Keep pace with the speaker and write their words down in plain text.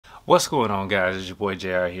What's going on, guys? It's your boy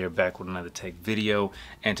JR here, back with another tech video.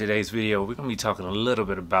 And today's video, we're going to be talking a little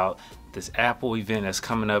bit about this Apple event that's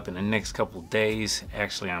coming up in the next couple days.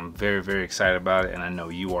 Actually, I'm very excited about it, and I know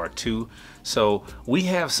you are too. So we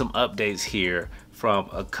have some updates here from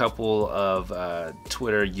a couple of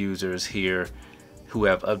Twitter users here who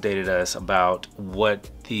have updated us about what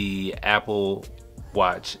the Apple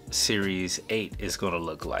Watch Series 8 is going to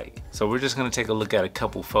look like. So we're just going to take a look at a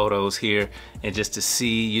couple photos here, and just to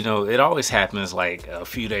see, you know, it always happens like a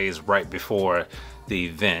few days right before the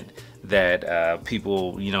event that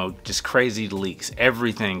people, you know, just crazy leaks.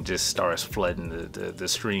 Everything just starts flooding the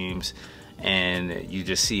streams, and you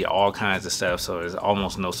just see all kinds of stuff. So there's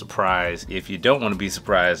almost no surprise. If you don't want to be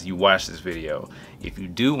surprised, you watch this video. If you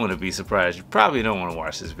do want to be surprised, you probably don't want to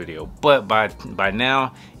watch this video. But by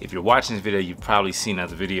now, if you're watching this video, you've probably seen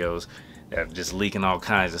other videos that are just leaking all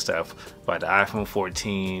kinds of stuff about the iPhone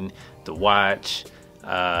 14, the watch,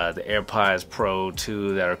 the AirPods Pro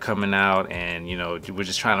 2 that are coming out, and you know, we're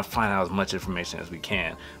just trying to find out as much information as we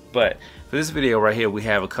can. But for this video right here, we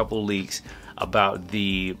have a couple leaks about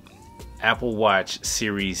the Apple Watch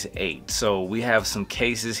Series 8. So we have some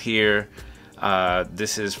cases here.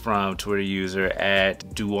 This is from Twitter user at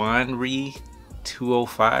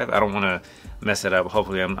Duanri205. I don't want to mess it up.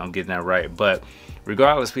 Hopefully I'm getting that right. But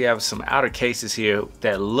regardless, we have some outer cases here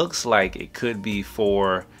that looks like it could be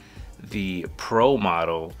for the Pro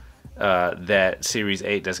model, that Series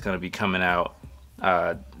 8 that's going to be coming out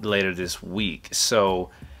later this week.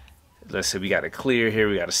 So let's see, we got a clear here,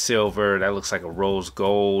 we got a silver, that looks like a rose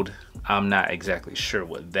gold. I'm not exactly sure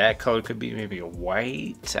what that color could be, maybe a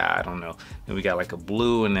white, I don't know. Then we got like a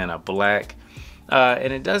blue and then a black.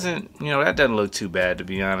 And it doesn't, you know, that doesn't look too bad, to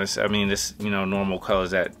be honest. I mean, this, you know, normal colors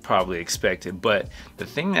that probably expected. But the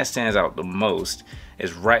thing that stands out the most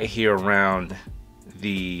is right here around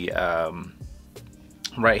the,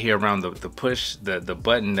 the push, the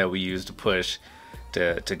button that we use to push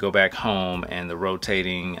to go back home, and the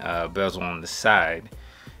rotating bezel on the side,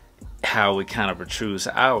 how it kind of protrudes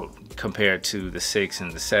out compared to the 6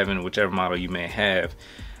 and the 7, whichever model you may have.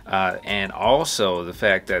 And also the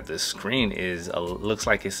fact that the screen is looks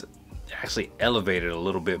like it's actually elevated a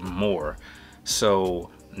little bit more. So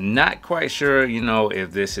not quite sure, you know,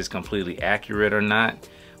 if this is completely accurate or not.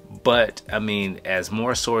 But I mean, as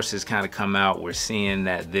more sources kind of come out, we're seeing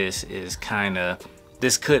that this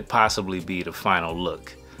could possibly be the final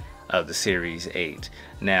look of the Series 8.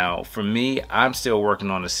 Now, for me, I'm still working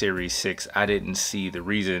on the Series 6. I didn't see the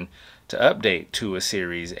reason to update to a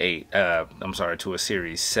Series 8. I'm sorry, to a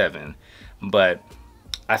Series 7. But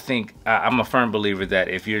I think I'm a firm believer that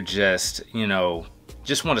if you're just, you know,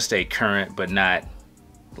 just want to stay current, but not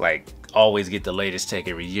like always get the latest tech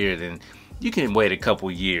every year, then you can wait a couple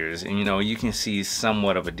years and, you know, you can see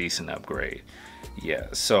somewhat of a decent upgrade. Yeah,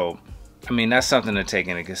 so I mean, that's something to take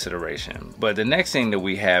into consideration. But the next thing that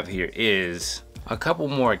we have here is a couple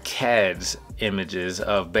more CADs images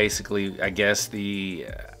of basically, I guess, the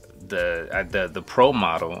Pro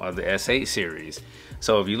model of the S8 series.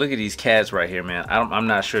 So if you look at these CADs right here, man, I'm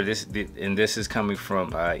not sure and this is coming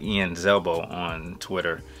from Ian Zelbo on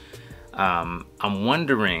Twitter. I'm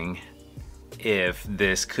wondering if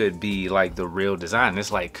this could be like the real design.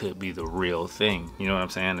 This like could be the real thing. You know what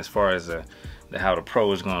I'm saying? As far as how the Pro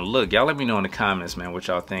is going to look. Y'all let me know in the comments, man, what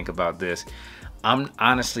y'all think about this. I'm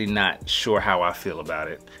honestly not sure how I feel about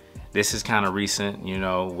it. This is kind of recent, you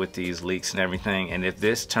know, with these leaks and everything. And if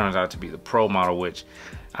this turns out to be the Pro model, which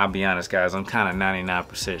I'll be honest, guys, I'm kind of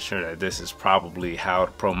 99% sure that this is probably how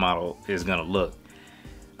the Pro model is going to look.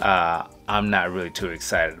 I'm not really too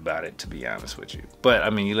excited about it, to be honest with you. But I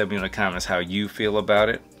mean, you let me know in the comments how you feel about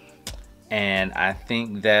it. And I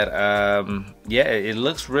think that, yeah, it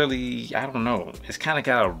looks really, I don't know, it's kind of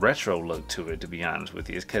got a retro look to it, to be honest with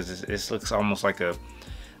you. It's because it looks almost like a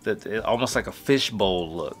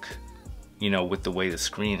fishbowl look, you know, with the way the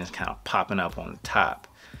screen is kind of popping up on the top.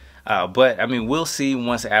 But I mean, we'll see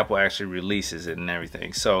once Apple actually releases it and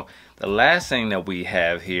everything. So the last thing that we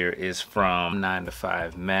have here is from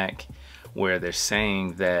 9to5Mac, where they're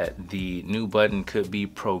saying that the new button could be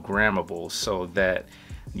programmable so that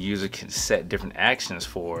the user can set different actions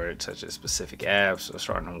for it, such as specific apps or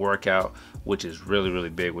starting a workout, which is really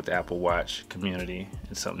big with the Apple Watch community.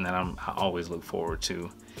 It's something that I always look forward to.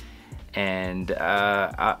 And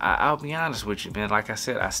I'll be honest with you, man. Like I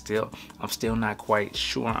said, I'm still not quite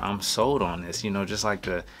sure I'm sold on this. You know, just like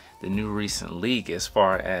the new recent leak, as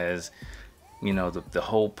far as, you know, the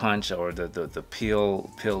hole punch or the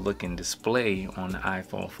pill looking display on the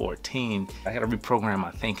iPhone 14. I gotta reprogram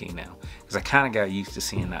my thinking now, because I kind of got used to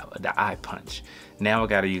seeing the eye punch. Now I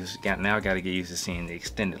gotta get used to seeing the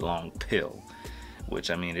extended long pill, which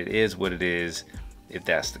I mean, it is what it is. If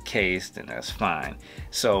that's the case, then that's fine.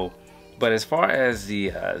 So, but as far as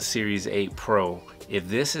the Series 8 Pro, if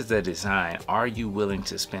this is the design, are you willing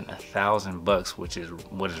to spend $1,000, which is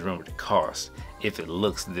what is rumored to cost, if it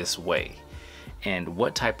looks this way? And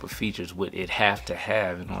what type of features would it have to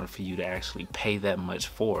have in order for you to actually pay that much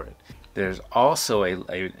for it? There's also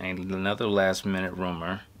another last minute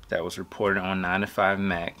rumor that was reported on 9 to 5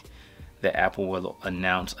 Mac that Apple will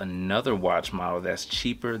announce another watch model that's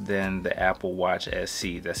cheaper than the Apple Watch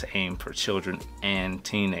SE, that's aimed for children and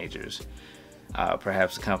teenagers.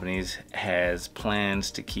 Perhaps the company has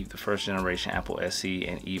plans to keep the first generation Apple SE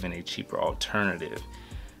and even a cheaper alternative.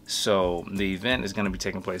 So the event is going to be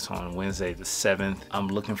taking place on Wednesday the 7th. I'm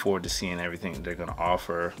looking forward to seeing everything that they're going to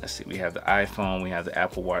offer. Let's see, we have the iPhone, we have the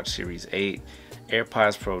Apple Watch Series 8,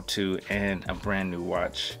 AirPods Pro 2, and a brand new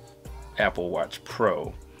watch, Apple Watch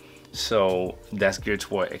Pro. So that's geared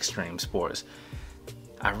toward extreme sports.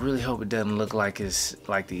 I really hope it doesn't look like it's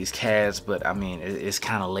like these cats, but I mean, it's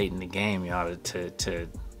kind of late in the game, y'all, to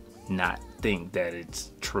not think that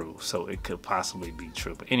it's true. So it could possibly be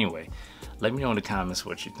true. But anyway, let me know in the comments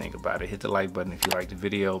what you think about it. Hit the like button if you liked the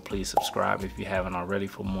video. Please subscribe if you haven't already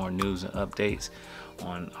for more news and updates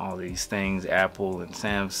on all these things, Apple and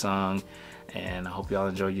Samsung. And I hope y'all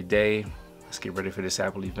enjoy your day. Let's get ready for this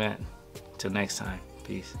Apple event. Till next time,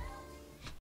 peace.